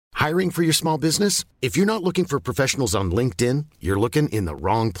Hiring for your small business? If you're not looking for professionals on LinkedIn, you're looking in the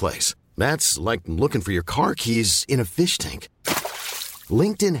wrong place. That's like looking for your car keys in a fish tank.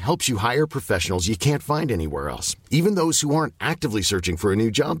 LinkedIn helps you hire professionals you can't find anywhere else, even those who aren't actively searching for a new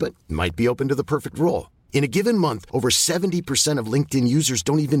job but might be open to the perfect role. In a given month, over 70% of LinkedIn users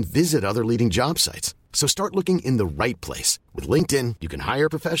don't even visit other leading job sites. So start looking in the right place. With LinkedIn, you can hire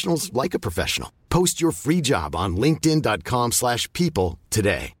professionals like a professional. Post your free job on linkedin.com/people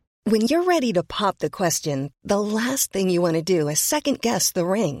today. When you're ready to pop the question, the last thing you want to do is second-guess the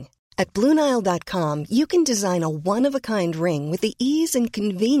ring. At BlueNile.com, you can design a one-of-a-kind ring with the ease and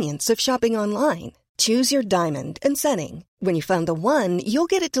convenience of shopping online. Choose your diamond and setting. When you find the one, you'll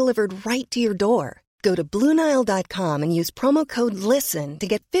get it delivered right to your door. Go to BlueNile.com and use promo code LISTEN to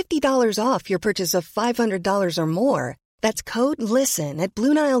get $50 off your purchase of $500 or more. That's code LISTEN at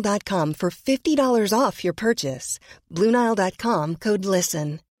BlueNile.com for $50 off your purchase. BlueNile.com, code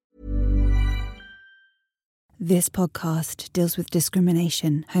LISTEN. This podcast deals with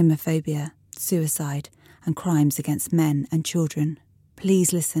discrimination, homophobia, suicide, and crimes against men and children.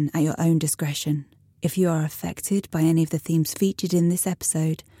 Please listen at your own discretion. If you are affected by any of the themes featured in this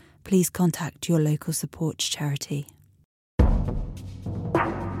episode, please contact your local support charity.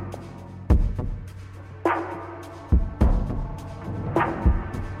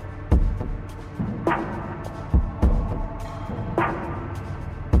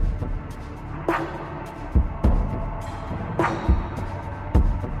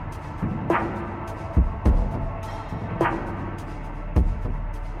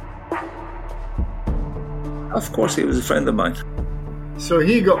 Of course, he was a friend of mine. So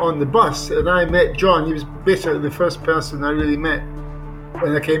he got on the bus and I met John. He was basically the first person I really met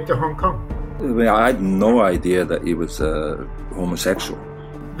when I came to Hong Kong. I mean, I had no idea that he was homosexual.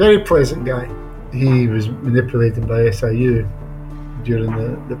 Very pleasant guy. He was manipulated by SIU during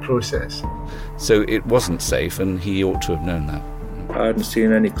the process. So it wasn't safe, and he ought to have known that. I hadn't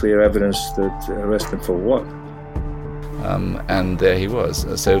seen any clear evidence that arrested him for what. And there he was.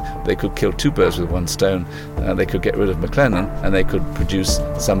 So they could kill two birds with one stone. They could get rid of McLennan, and they could produce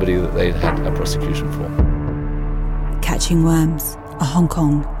somebody that they'd had a prosecution for. Catching Worms, a Hong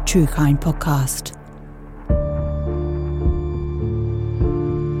Kong true crime podcast.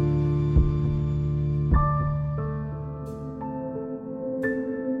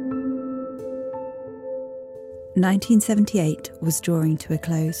 "1978 was drawing to a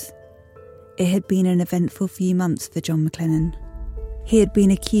close. It had been an eventful few months for John McLennan. He had been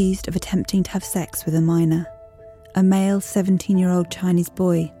accused of attempting to have sex with a minor, a male 17-year-old Chinese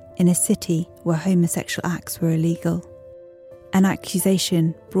boy in a city where homosexual acts were illegal. An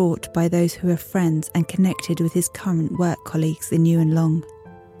accusation brought by those who were friends and connected with his current work colleagues in Yuen Long.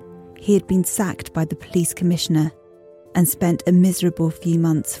 He had been sacked by the police commissioner and spent a miserable few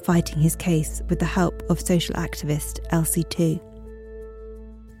months fighting his case with the help of social activist Elsie Tu.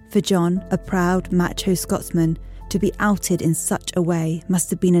 For John, a proud, macho Scotsman, to be outed in such a way must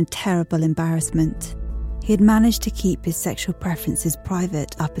have been a terrible embarrassment. He had managed to keep his sexual preferences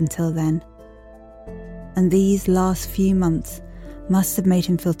private up until then. And these last few months must have made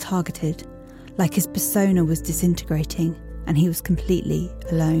him feel targeted, like his persona was disintegrating and he was completely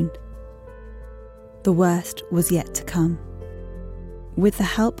alone. The worst was yet to come. With the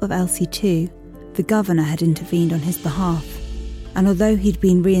help of Elsie Tu, the governor had intervened on his behalf, and although he'd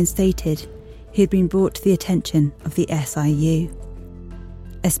been reinstated, he had been brought to the attention of the SIU,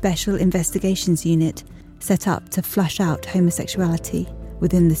 a special investigations unit set up to flush out homosexuality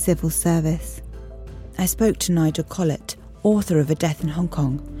within the civil service. I spoke to Nigel Collett, author of A Death in Hong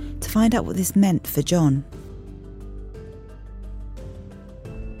Kong, to find out what this meant for John.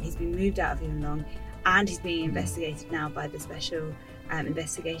 He's been moved out of Yuen Long and he's being investigated now by the Special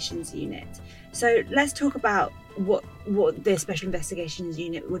Investigations Unit. So let's talk about what the Special Investigations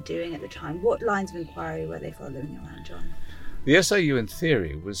Unit were doing at the time. What lines of inquiry were they following around John? The SIU, in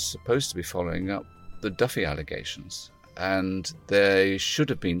theory, was supposed to be following up the Duffy allegations, and they should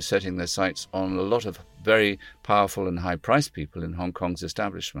have been setting their sights on a lot of very powerful and high-priced people in Hong Kong's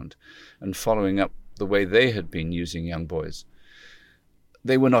establishment and following up the way they had been using young boys.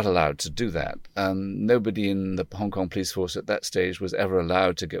 They were not allowed to do that. Nobody in the Hong Kong police force at that stage was ever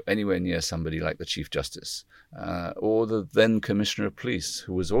allowed to go anywhere near somebody like the Chief Justice or the then Commissioner of Police,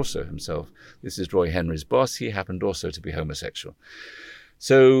 who was also himself. This is Roy Henry's boss. He happened also to be homosexual.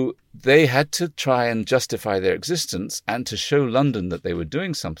 So they had to try and justify their existence and to show London that they were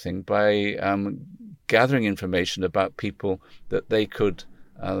doing something by gathering information about people that they could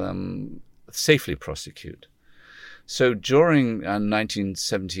safely prosecute. So during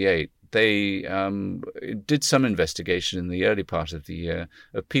 1978, they did some investigation in the early part of the year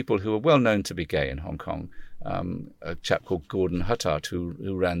of people who were well known to be gay in Hong Kong. A chap called Gordon Huttart, who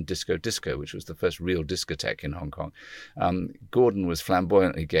ran Disco Disco, which was the first real discotheque in Hong Kong. Gordon was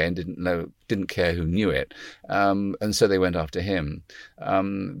flamboyantly gay and didn't care who knew it, and so they went after him.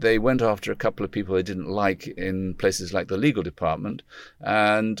 They went after a couple of people they didn't like in places like the legal department,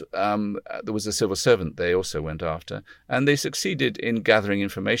 and there was a civil servant they also went after, and they succeeded in gathering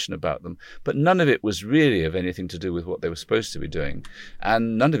information about them, but none of it was really of anything to do with what they were supposed to be doing,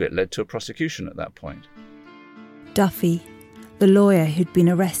 and none of it led to a prosecution at that point. Duffy, the lawyer who'd been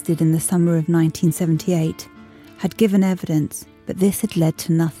arrested in the summer of 1978, had given evidence, but this had led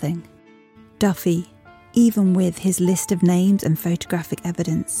to nothing. Duffy, even with his list of names and photographic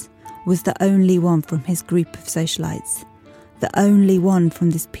evidence, was the only one from his group of socialites, the only one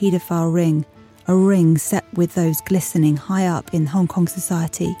from this paedophile ring, a ring set with those glistening high up in Hong Kong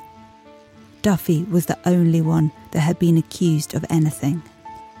society. Duffy was the only one that had been accused of anything.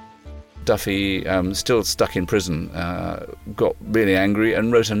 Duffy, still stuck in prison, got really angry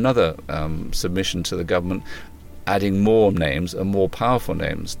and wrote another submission to the government, adding more names and more powerful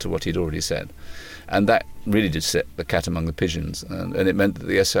names to what he'd already said. And that really did set the cat among the pigeons. And it meant that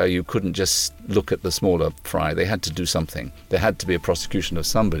the SIU couldn't just look at the smaller fry. They had to do something. There had to be a prosecution of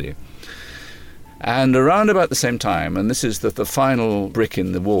somebody. And around about the same time, and this is the final brick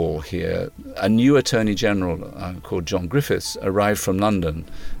in the wall here, a new Attorney General called John Griffiths arrived from London,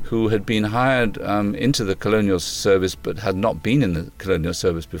 who had been hired into the Colonial Service but had not been in the Colonial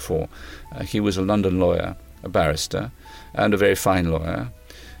Service before. He was a London lawyer, a barrister, and a very fine lawyer.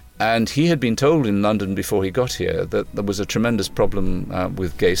 And he had been told in London before he got here that there was a tremendous problem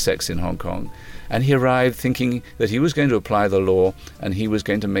with gay sex in Hong Kong. And he arrived thinking that he was going to apply the law and he was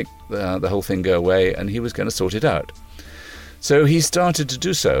going to make the whole thing go away and he was going to sort it out. So he started to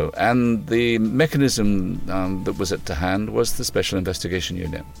do so, and the mechanism that was at hand was the Special Investigation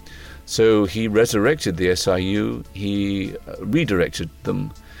Unit. So he resurrected the SIU, he redirected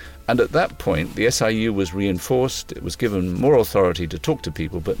them, and at that point the SIU was reinforced, it was given more authority to talk to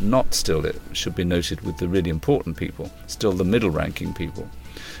people, but not still, it should be noted, with the really important people, still the middle-ranking people.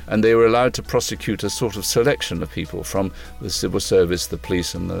 And they were allowed to prosecute a sort of selection of people from the civil service, the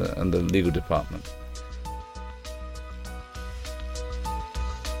police and the legal department.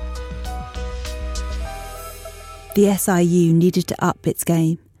 The SIU needed to up its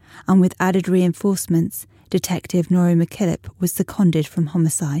game, and with added reinforcements, Detective Norrie McKillop was seconded from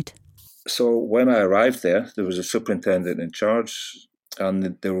homicide. So when I arrived there was a superintendent in charge,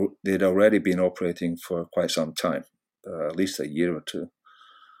 and they'd already been operating for quite some time, at least a year or two.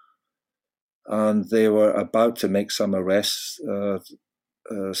 And they were about to make some arrests,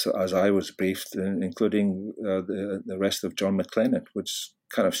 so as I was briefed, including the arrest of John McLennan, which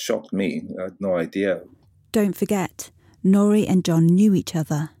kind of shocked me. I had no idea. Don't forget, Norrie and John knew each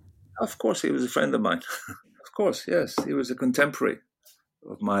other. Of course, he was a friend of mine. Of course, yes. He was a contemporary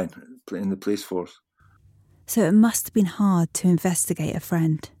of mine in the police force. So it must have been hard to investigate a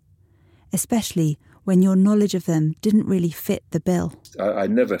friend, especially when your knowledge of them didn't really fit the bill. I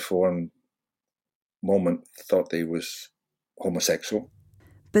never for one moment thought they was homosexual.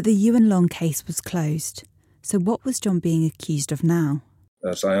 But the Yuen Long case was closed. So what was John being accused of now?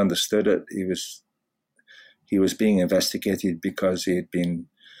 As I understood it, he was being investigated because he had been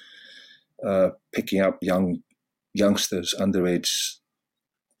picking up youngsters, underage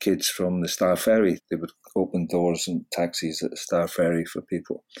kids from the Star Ferry. They would open doors and taxis at the Star Ferry for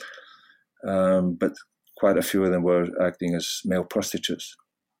people. But quite a few of them were acting as male prostitutes.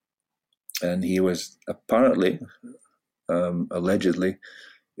 And he was apparently, allegedly,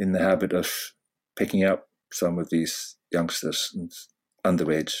 in the habit of picking up some of these youngsters and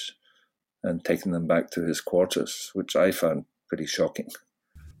underage and taking them back to his quarters, which I found pretty shocking.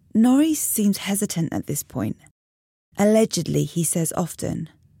 Norrie seems hesitant at this point. Allegedly, he says often.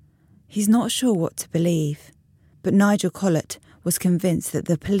 He's not sure what to believe. But Nigel Collett was convinced that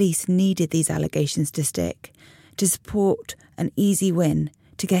the police needed these allegations to stick, to support an easy win,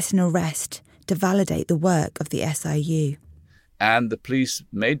 to get an arrest, to validate the work of the SIU. And the police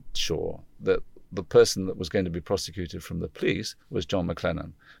made sure that the person that was going to be prosecuted from the police was John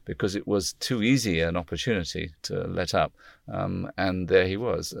McLennan, because it was too easy an opportunity to let up. And there he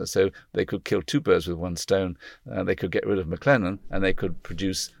was. So they could kill two birds with one stone. They could get rid of McLennan, and they could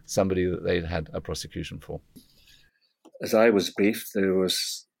produce somebody that they'd had a prosecution for. As I was briefed, there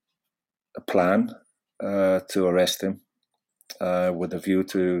was a plan to arrest him with a view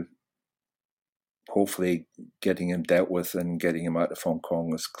to hopefully getting him dealt with and getting him out of Hong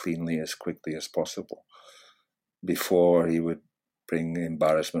Kong as cleanly, as quickly as possible before he would bring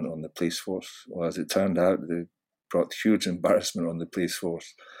embarrassment on the police force. Well, as it turned out, they brought huge embarrassment on the police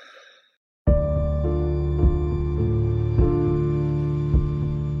force.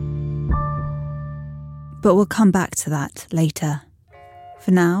 But we'll come back to that later.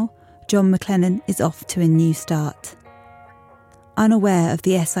 For now, John McLennan is off to a new start. Unaware of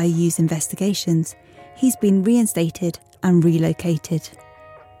the SIU's investigations, he's been reinstated and relocated.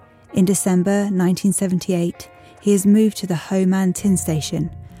 In December 1978, he has moved to the Ho Man Tin station,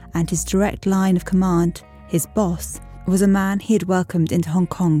 and his direct line of command, his boss, was a man he had welcomed into Hong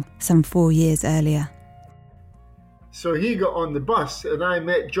Kong some 4 years earlier. So he got on the bus and I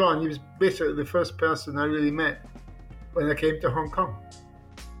met John. He was basically the first person I really met when I came to Hong Kong.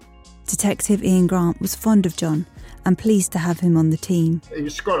 Detective Ian Grant was fond of John and pleased to have him on the team. He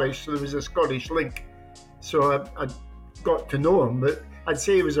was Scottish, so there was a Scottish link. So I got to know him, but I'd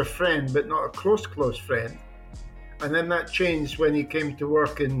say he was a friend, but not a close friend. And then that changed when he came to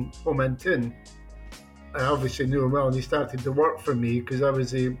work in Ho Man Tin. I obviously knew him well, and he started to work for me because I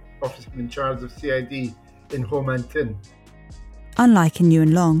was the officer in charge of CID in Ho Man Tin. Unlike in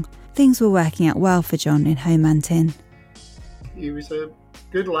Yuen Long, things were working out well for John in Ho Man Tin. He was a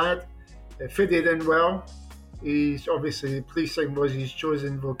good lad, fitted in well. He's obviously, policing was his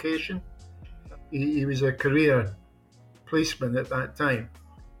chosen vocation. He was a career policeman at that time.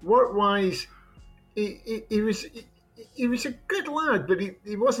 Work-wise, he was a good lad, but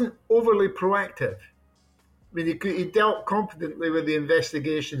he wasn't overly proactive. I mean, he dealt competently with the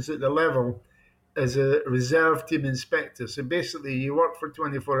investigations at the level as a reserve team inspector. So basically, you worked for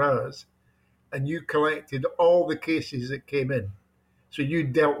 24 hours and you collected all the cases that came in. So you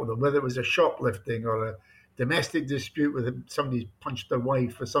dealt with them, whether it was a shoplifting or a domestic dispute with somebody punched their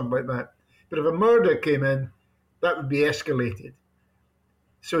wife or something like that. But if a murder came in, that would be escalated.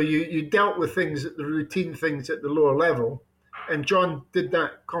 So you dealt with things, the routine things at the lower level, and John did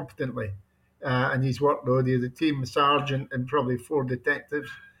that competently. And his workload, he had a team, a sergeant and probably 4 detectives.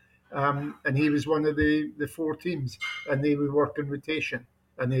 And he was one of the 4 teams, and they would work in rotation,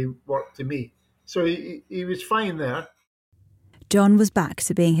 and they worked to me. So he was fine there. John was back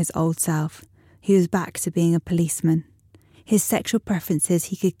to being his old self. He was back to being a policeman. His sexual preferences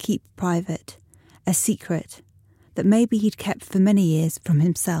he could keep private, a secret that maybe he'd kept for many years from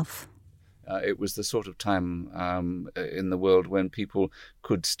himself. It was the sort of time in the world when people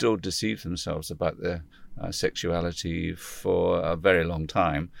could still deceive themselves about their sexuality for a very long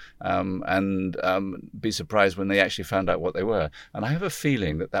time and be surprised when they actually found out what they were. And I have a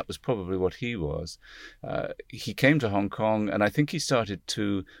feeling that that was probably what he was. He came to Hong Kong, and I think he started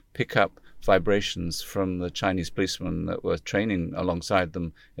to pick up vibrations from the Chinese policemen that were training alongside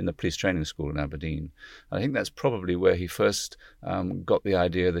them in the police training school in Aberdeen. I think that's probably where he first got the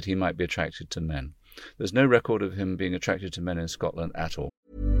idea that he might be attracted to men. There's no record of him being attracted to men in Scotland at all.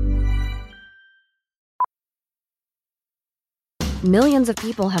 Millions of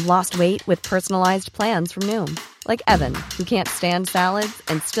people have lost weight with personalized plans from Noom. Like Evan, who can't stand salads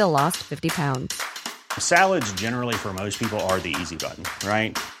and still lost 50 pounds. Salads generally for most people are the easy button,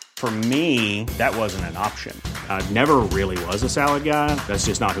 right? For me, that wasn't an option. I never really was a salad guy. That's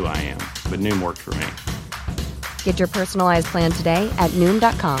just not who I am. But Noom worked for me. Get your personalized plan today at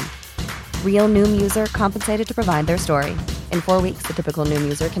Noom.com. Real Noom user compensated to provide their story. In 4 weeks, the typical Noom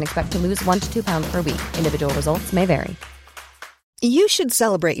user can expect to lose 1 to 2 pounds per week. Individual results may vary. You should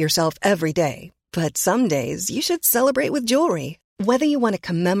celebrate yourself every day, but some days you should celebrate with jewelry. Whether you want to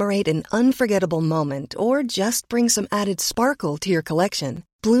commemorate an unforgettable moment or just bring some added sparkle to your collection,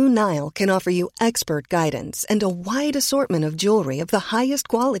 Blue Nile can offer you expert guidance and a wide assortment of jewelry of the highest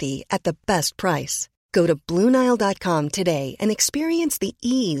quality at the best price. Go to BlueNile.com today and experience the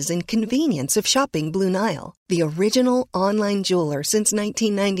ease and convenience of shopping Blue Nile, the original online jeweler since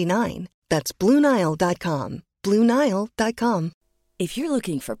 1999. That's BlueNile.com. BlueNile.com. If you're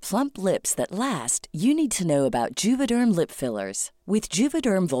looking for plump lips that last, you need to know about Juvederm lip fillers. With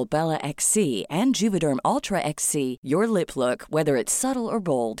Juvederm Volbella XC and Juvederm Ultra XC, your lip look, whether it's subtle or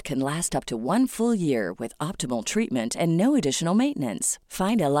bold, can last up to 1 full year with optimal treatment and no additional maintenance.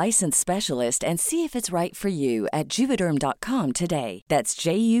 Find a licensed specialist and see if it's right for you at Juvederm.com today. That's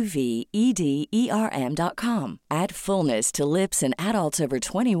JUVEDERM.com. Add fullness to lips in adults over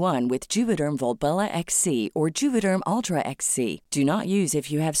 21 with Juvederm Volbella XC or Juvederm Ultra XC. Do not use if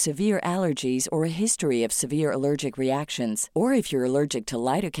you have severe allergies or a history of severe allergic reactions, or if you're allergic to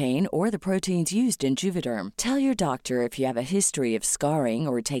lidocaine or the proteins used in Juvederm. Tell your doctor if you have a history of scarring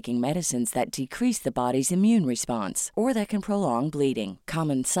or taking medicines that decrease the body's immune response or that can prolong bleeding.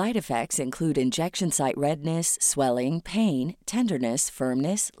 Common side effects include injection site redness, swelling, pain, tenderness,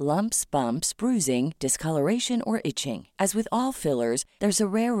 firmness, lumps, bumps, bruising, discoloration, or itching. As with all fillers, there's a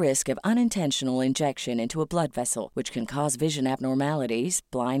rare risk of unintentional injection into a blood vessel, which can cause vision abnormalities,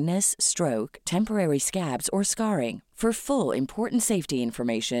 blindness, stroke, temporary scabs, or scarring. For full, important safety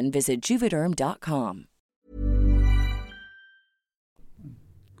information, visit Juvederm.com.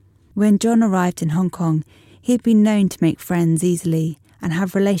 When John arrived in Hong Kong, he had been known to make friends easily and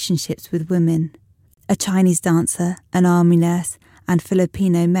have relationships with women. A Chinese dancer, an army nurse, and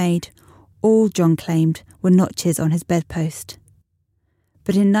Filipino maid, all John claimed were notches on his bedpost.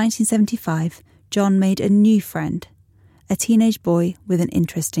 But in 1975, John made a new friend, a teenage boy with an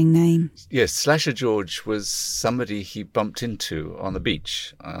interesting name. Yes, Slasher George was somebody he bumped into on the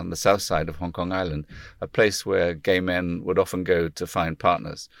beach on the south side of Hong Kong Island, a place where gay men would often go to find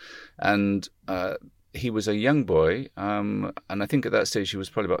partners. And he was a young boy, and I think at that stage he was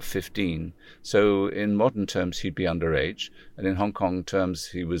probably about 15. So in modern terms, he'd be underage. And in Hong Kong terms,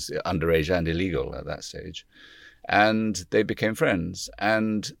 he was underage and illegal at that stage. And they became friends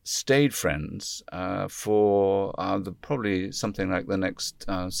and stayed friends for probably something like the next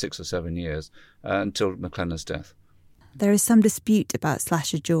 6 or 7 years until McLennan's death. There is some dispute about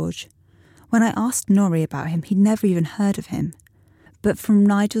Slasher George. When I asked Norrie about him, he'd never even heard of him. But from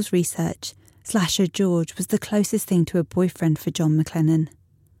Nigel's research, Slasher George was the closest thing to a boyfriend for John McLennan,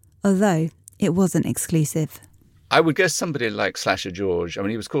 although it wasn't exclusive. I would guess somebody like Slasher George. I mean,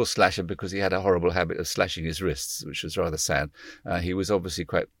 he was called Slasher because he had a horrible habit of slashing his wrists, which was rather sad. He was obviously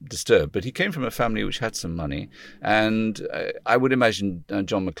quite disturbed, but he came from a family which had some money. And I would imagine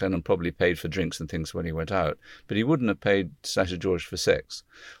John McLennan probably paid for drinks and things when he went out, but he wouldn't have paid Slasher George for sex.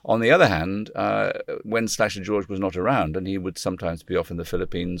 On the other hand, when Slasher George was not around, and he would sometimes be off in the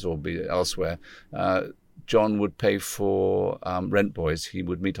Philippines or be elsewhere, John would pay for rent boys he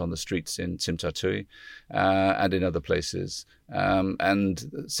would meet on the streets in Tsim Ta Tsui and in other places.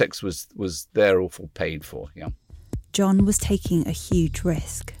 And sex was there all paid for, yeah. John was taking a huge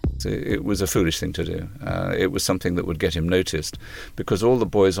risk. So it was a foolish thing to do. It was something that would get him noticed because all the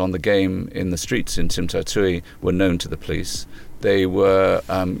boys on the game in the streets in Tsim Ta Tsui were known to the police. They were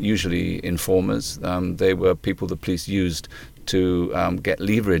usually informers. They were people the police used to get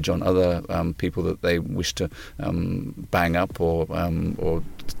leverage on other people that they wished to bang up or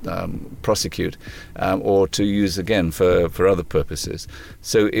prosecute, or to use again for other purposes.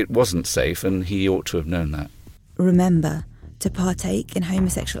 So it wasn't safe, and he ought to have known that. Remember, to partake in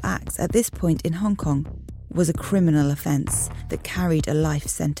homosexual acts at this point in Hong Kong was a criminal offence that carried a life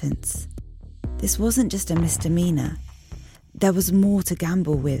sentence. This wasn't just a misdemeanour. There was more to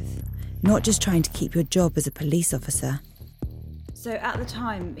gamble with, not just trying to keep your job as a police officer. So at the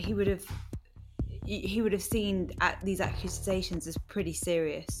time, he would have seen these accusations as pretty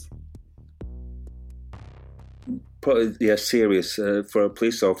serious. Probably, yeah, serious for a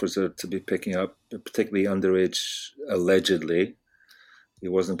police officer to be picking up, particularly underage, allegedly. He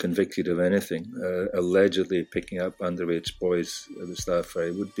wasn't convicted of anything. Allegedly picking up underage boys at the Star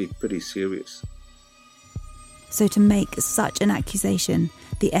Ferry would be pretty serious. So to make such an accusation,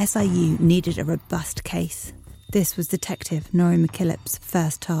 the SIU needed a robust case. This was Detective Norrie McKillop's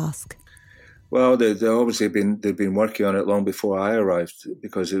first task. Well, they've obviously been working on it long before I arrived,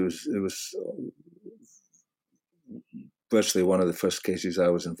 because it was virtually one of the first cases I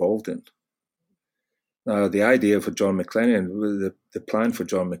was involved in. Now, the idea for John McLennan, the plan for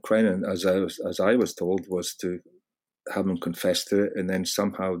John McLennan, as I was told, was to have him confess to it and then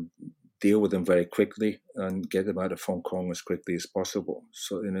somehow deal with him very quickly and get him out of Hong Kong as quickly as possible.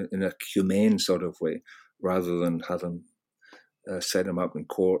 So in a humane sort of way, rather than have him set him up in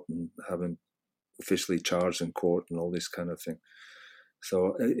court and have him officially charged in court and all this kind of thing.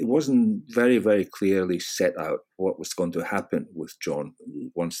 So it wasn't very, very clearly set out what was going to happen with John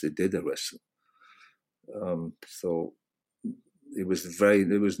once they did arrest him. So it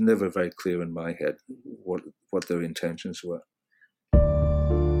was never very clear in my head what their intentions were.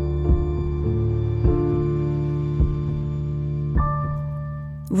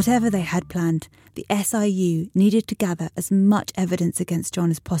 Whatever they had planned, the SIU needed to gather as much evidence against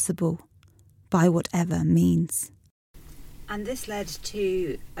John as possible, by whatever means. And this led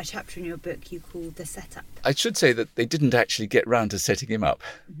to a chapter in your book you called The Setup. I should say that they didn't actually get round to setting him up.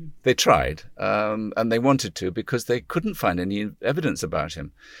 Mm-hmm. They tried, and they wanted to because they couldn't find any evidence about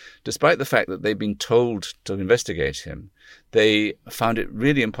him. Despite the fact that they'd been told to investigate him, they found it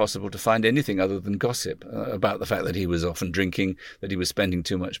really impossible to find anything other than gossip about the fact that he was often drinking, that he was spending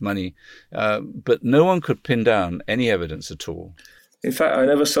too much money. But no one could pin down any evidence at all. In fact, I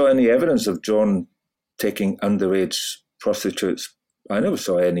never saw any evidence of John taking underage prostitutes. I never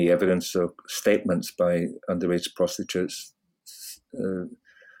saw any evidence or statements by underage prostitutes,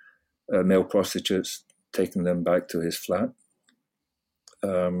 male prostitutes, taking them back to his flat.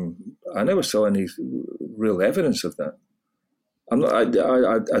 I never saw any real evidence of that.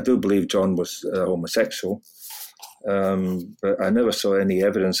 I do believe John was homosexual, but I never saw any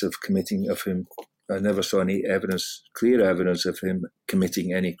evidence of him. I never saw any clear evidence of him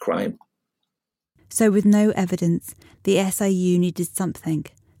committing any crime. So with no evidence, the SIU needed something,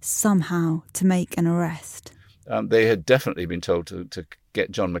 somehow, to make an arrest. They had definitely been told to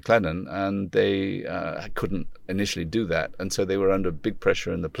get John McLennan, and they couldn't initially do that, and so they were under big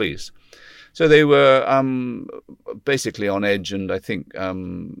pressure in the police. So they were basically on edge, and I think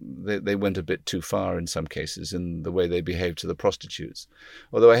they went a bit too far in some cases in the way they behaved to the prostitutes.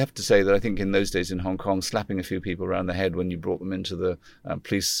 Although I have to say that I think in those days in Hong Kong, slapping a few people around the head when you brought them into the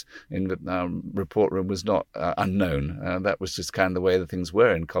police report room was not unknown. That was just kind of the way the things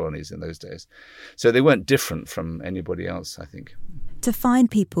were in colonies in those days. So they weren't different from anybody else, I think. To find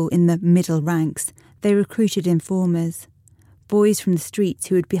people in the middle ranks, they recruited informers. Boys from the streets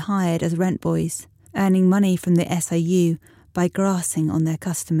who would be hired as rent boys, earning money from the SIU by grassing on their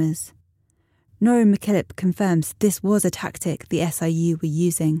customers. Noreen McKillop confirms this was a tactic the SIU were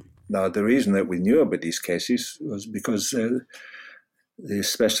using. Now, the reason that we knew about these cases was because the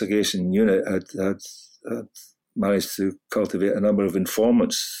Special Investigation Unit had managed to cultivate a number of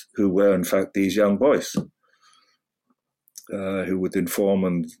informants who were, in fact, these young boys, who would inform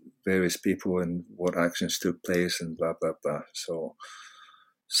on various people and what actions took place and blah, blah, blah. So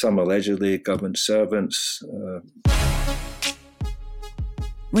some allegedly government servants.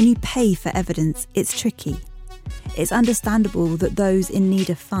 When you pay for evidence, it's tricky. It's understandable that those in need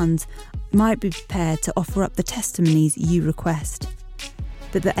of funds might be prepared to offer up the testimonies you request.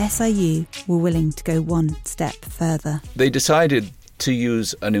 But the SIU were willing to go one step further. They decided to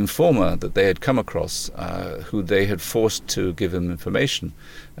use an informer that they had come across, who they had forced to give them information,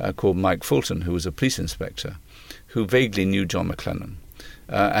 called Mike Fulton, who was a police inspector, who vaguely knew John McLennan,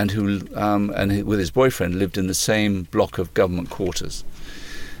 and who, with his boyfriend, lived in the same block of government quarters.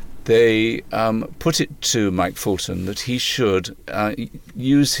 They put it to Mike Fulton that he should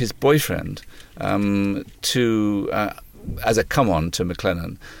use his boyfriend as a come-on to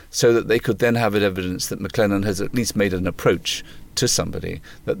McLennan, so that they could then have evidence that McLennan has at least made an approach to somebody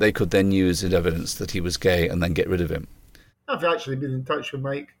that they could then use as evidence that he was gay and then get rid of him. I've actually been in touch with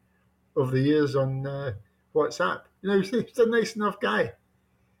Mike over the years on WhatsApp. He's a nice enough guy,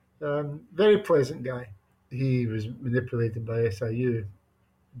 very pleasant guy. He was manipulated by SIU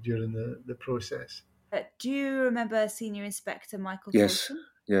during the process. Do you remember Senior Inspector Michael Fulton?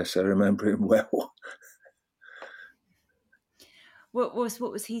 Yes, I remember him well. What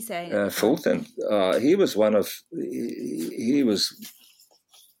was he saying? Fulton, he was one of he was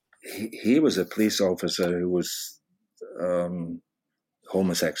a police officer who was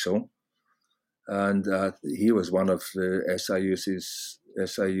homosexual, and he was one of the SIU's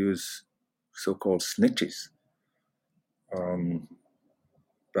so-called snitches.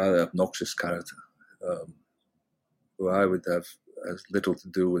 Rather obnoxious character, who I would have as little to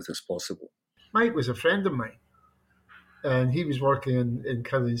do with as possible. Mike was a friend of mine. And he was working in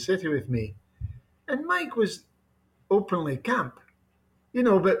Kowloon City with me. And Mike was openly camp,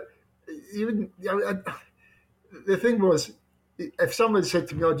 but he wouldn't. The thing was, if someone said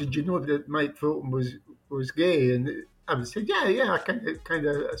to me, "Oh, did you know that Mike Fulton was gay?" and I would say, "Yeah, I kind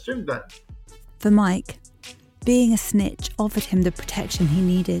of assumed that." For Mike, being a snitch offered him the protection he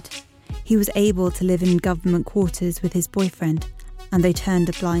needed. He was able to live in government quarters with his boyfriend, and they turned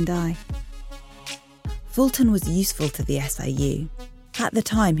a blind eye. Fulton was useful to the SIU. At the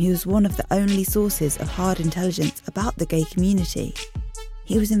time, he was one of the only sources of hard intelligence about the gay community.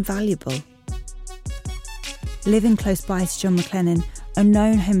 He was invaluable. Living close by to John McLennan, a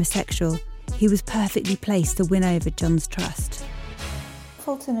known homosexual, he was perfectly placed to win over John's trust.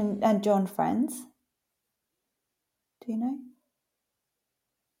 Fulton and John friends? Do you know?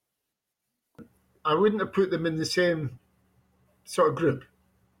 I wouldn't have put them in the same sort of group.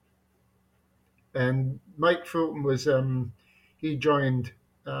 And Mike Fulton was, he joined,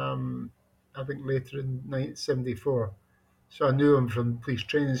 I think later in 1974. So I knew him from police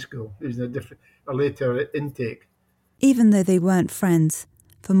training school. He was in a later intake. Even though they weren't friends,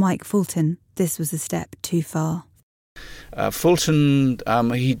 for Mike Fulton, this was a step too far. Fulton,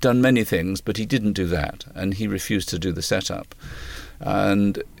 he'd done many things, but he didn't do that, and he refused to do the setup.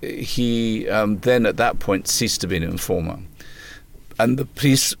 And he then at that point ceased to be an informer. And the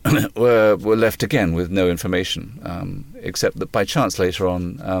police were left again with no information, except that by chance later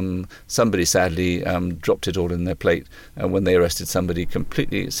on, somebody sadly dropped it all in their plate when they arrested somebody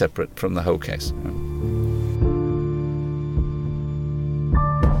completely separate from the whole case.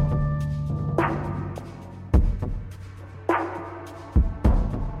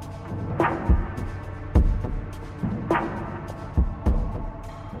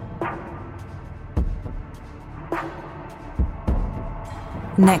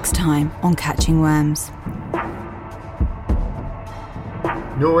 Next time on Catching Worms.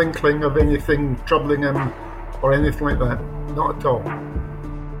 No inkling of anything troubling him or anything like that. Not at all.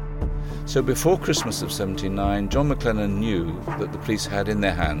 So before Christmas of 79, John McLennan knew that the police had in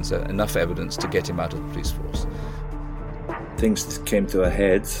their hands enough evidence to get him out of the police force. Things came to a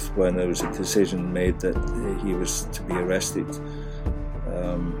head when there was a decision made that he was to be arrested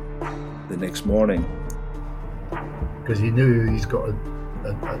the next morning. Because he knew he's got a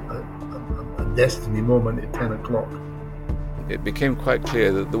destiny moment at 10 o'clock. It became quite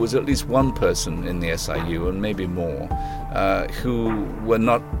clear that there was at least one person in the SIU, and maybe more, who were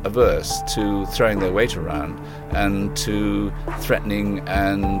not averse to throwing their weight around and to threatening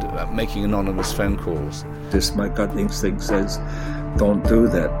and making anonymous phone calls. Just my gut instinct says, don't do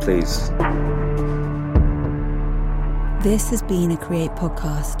that, please. This has been a Create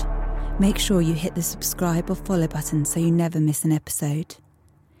podcast. Make sure you hit the subscribe or follow button so you never miss an episode.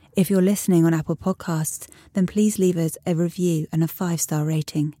 If you're listening on Apple Podcasts, then please leave us a review and a 5-star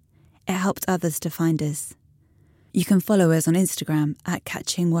rating. It helps others to find us. You can follow us on Instagram at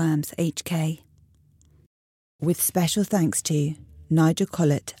CatchingWormsHK. With special thanks to Nigel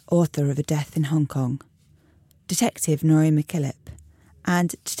Collett, author of A Death in Hong Kong, Detective Norrie McKillop,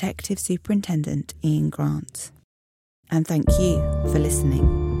 and Detective Superintendent Ian Grant. And thank you for listening.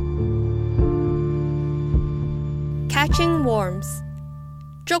 Catching worms.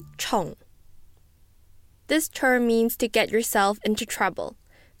 捉蟲. This term means to get yourself into trouble,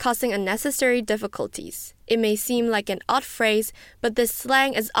 causing unnecessary difficulties. It may seem like an odd phrase, but this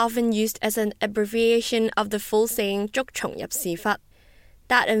slang is often used as an abbreviation of the full saying 捉蟲入屎忽.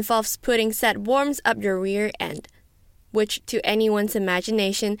 That involves putting said worms up your rear end, which to anyone's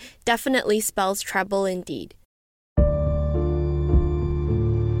imagination definitely spells trouble indeed.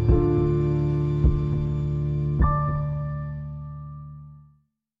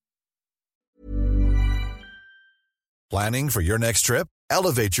 Planning for your next trip?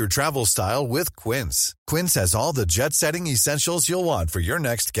 Elevate your travel style with Quince. Quince has all the jet-setting essentials you'll want for your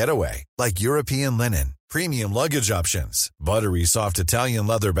next getaway, like European linen, premium luggage options, buttery soft Italian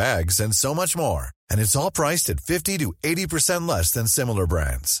leather bags, and so much more. And it's all priced at 50 to 80% less than similar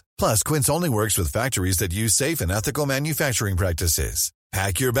brands. Plus, Quince only works with factories that use safe and ethical manufacturing practices.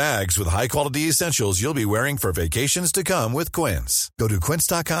 Pack your bags with high-quality essentials you'll be wearing for vacations to come with Quince. Go to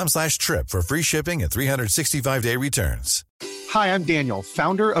quince.com/trip for free shipping and 365-day returns. Hi, I'm Daniel,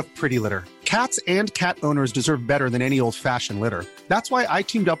 founder of Pretty Litter. Cats and cat owners deserve better than any old-fashioned litter. That's why I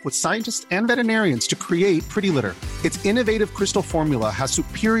teamed up with scientists and veterinarians to create Pretty Litter. Its innovative crystal formula has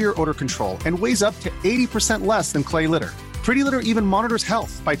superior odor control and weighs up to 80% less than clay litter. Pretty Litter even monitors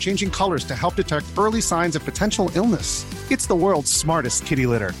health by changing colors to help detect early signs of potential illness. It's the world's smartest kitty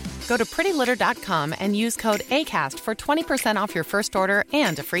litter. Go to prettylitter.com and use code ACAST for 20% off your first order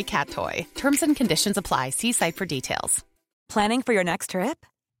and a free cat toy. Terms and conditions apply. See site for details. Planning for your next trip?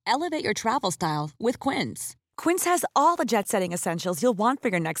 Elevate your travel style with Quince. Quince has all the jet-setting essentials you'll want for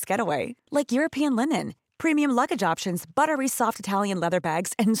your next getaway, like European linen, premium luggage options, buttery soft Italian leather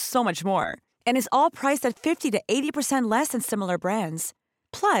bags, and so much more. And is all priced at 50 to 80% less than similar brands.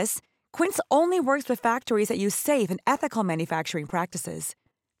 Plus, Quince only works with factories that use safe and ethical manufacturing practices.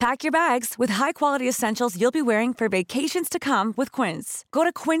 Pack your bags with high-quality essentials you'll be wearing for vacations to come with Quince. Go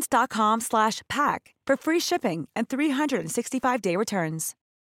to quince.com/pack for free shipping and 365-day returns.